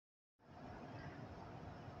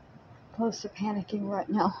close to panicking right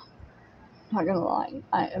now. Not gonna lie,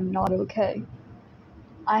 I am not okay.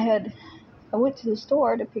 I went to the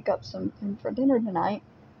store to pick up something for dinner tonight.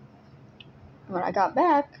 When I got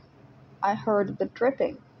back, I heard the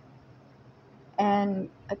dripping, and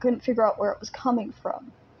I couldn't figure out where it was coming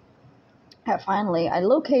from. And finally, I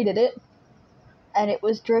located it, and it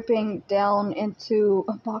was dripping down into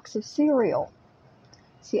a box of cereal.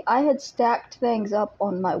 See, I had stacked things up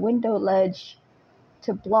on my window ledge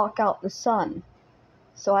to block out the sun.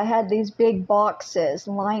 So I had these big boxes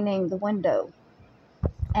lining the window,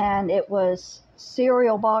 and it was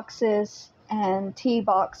cereal boxes and tea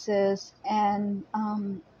boxes and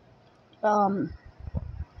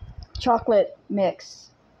chocolate mix,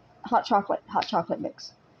 hot chocolate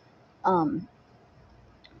mix. And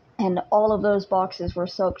all of those boxes were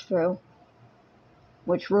soaked through,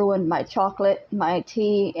 which ruined my chocolate, my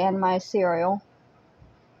tea, and my cereal.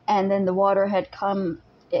 And then the water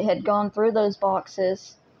it had gone through those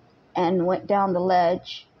boxes and went down the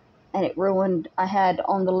ledge, and it ruined.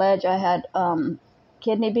 On the ledge, I had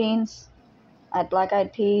kidney beans, I had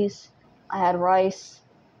black-eyed peas, I had rice,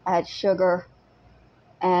 I had sugar,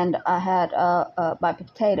 and I had my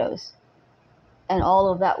potatoes, and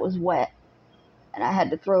all of that was wet, and I had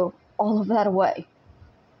to throw all of that away.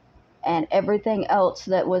 And everything else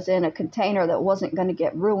that was in a container that wasn't going to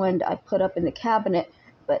get ruined, I put up in the cabinet,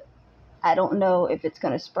 but I don't know if it's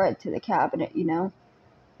going to spread to the cabinet,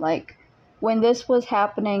 Like, when this was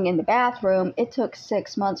happening in the bathroom, it took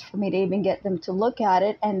 6 months for me to even get them to look at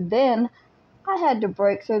it, and then I had to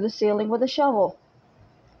break through the ceiling with a shovel.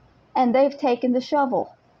 And they've taken the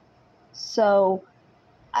shovel. So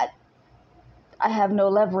I have no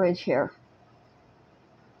leverage here.